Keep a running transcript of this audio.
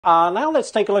Now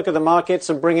let's take a look at the markets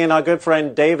and bring in our good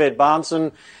friend David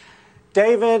Bahnsen.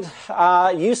 David,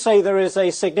 you say there is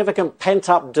a significant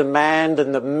pent-up demand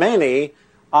and that many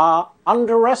are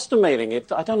underestimating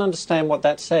it. I don't understand what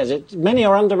that says. Many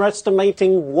are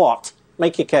underestimating what?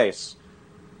 Make your case.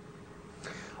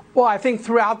 Well, I think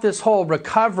throughout this whole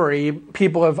recovery,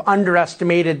 people have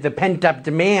underestimated the pent-up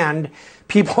demand,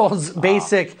 people's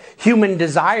basic human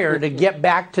desire to get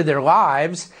back to their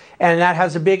lives, and that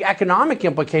has a big economic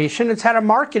implication. It's had a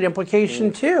market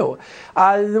implication too.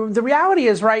 The reality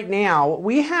is right now,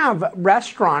 we have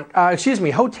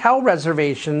hotel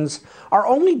reservations are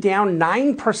only down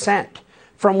 9%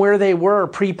 from where they were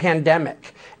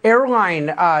pre-pandemic.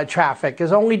 Airline traffic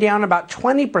is only down about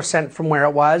 20% from where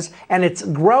it was, and it's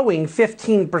growing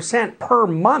 15% per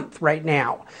month right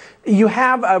now. You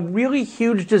have a really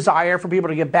huge desire for people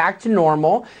to get back to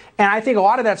normal, and I think a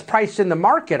lot of that's priced in the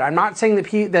market. I'm not saying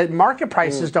that market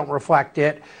prices don't reflect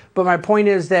it, but my point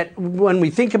is that when we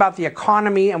think about the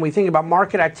economy and we think about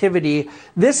market activity,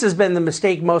 this has been the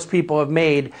mistake most people have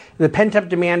made. The pent-up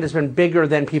demand has been bigger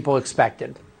than people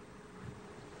expected.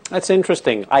 That's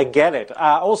interesting. I get it.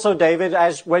 Also, David,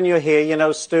 when you're here, you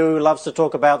know, Stu loves to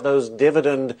talk about those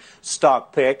dividend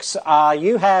stock picks.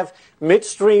 You have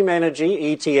Midstream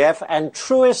Energy ETF and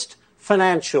Truist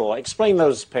Financial. Explain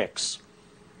those picks.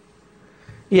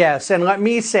 Yes, and let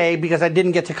me say, because I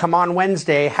didn't get to come on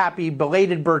Wednesday, happy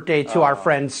belated birthday to our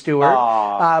friend Stuart.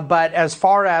 But as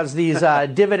far as these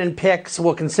dividend picks,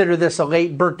 we'll consider this a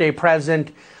late birthday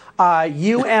present.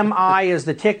 UMI is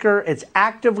the ticker. It's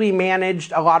actively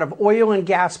managed a lot of oil and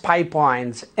gas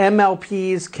pipelines,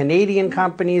 MLPs, Canadian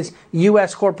companies,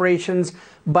 U.S. corporations,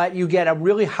 but you get a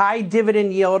really high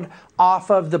dividend yield off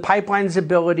of the pipeline's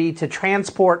ability to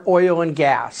transport oil and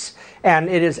gas. And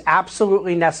it is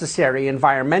absolutely necessary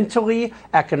environmentally,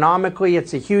 economically.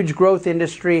 It's a huge growth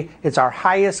industry. It's our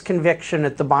highest conviction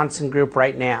at the Bahnsen Group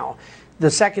right now. The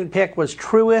second pick was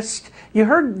Truist. You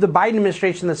heard the Biden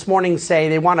administration this morning say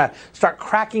they want to start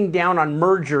cracking down on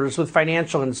mergers with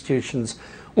financial institutions.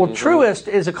 Well, Truist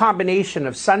is a combination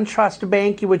of SunTrust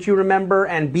Bank, which you remember,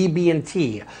 and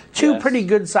BB&T, two pretty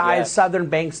good-sized Southern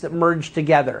banks that merged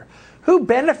together. Who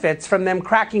benefits from them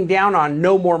cracking down on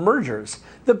no more mergers?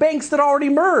 The banks that already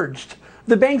merged.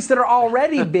 The banks that are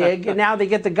already big, and now they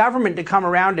get the government to come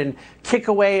around and kick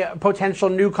away potential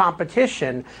new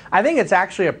competition. I think it's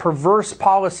actually a perverse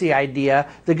policy idea.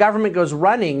 The government goes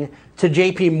running to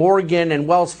JP Morgan and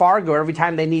Wells Fargo every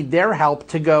time they need their help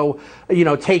to go,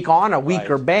 take on a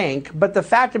weaker bank. But the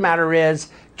fact of the matter is,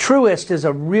 Truist is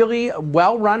a really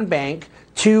well-run bank,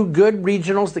 two good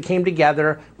regionals that came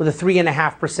together with a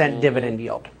 3.5% dividend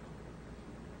yield.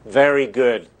 Very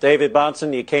good. David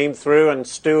Bahnsen, you came through, and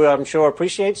Stu, I'm sure,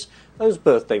 appreciates those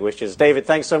birthday wishes. David,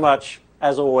 thanks so much,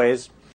 as always.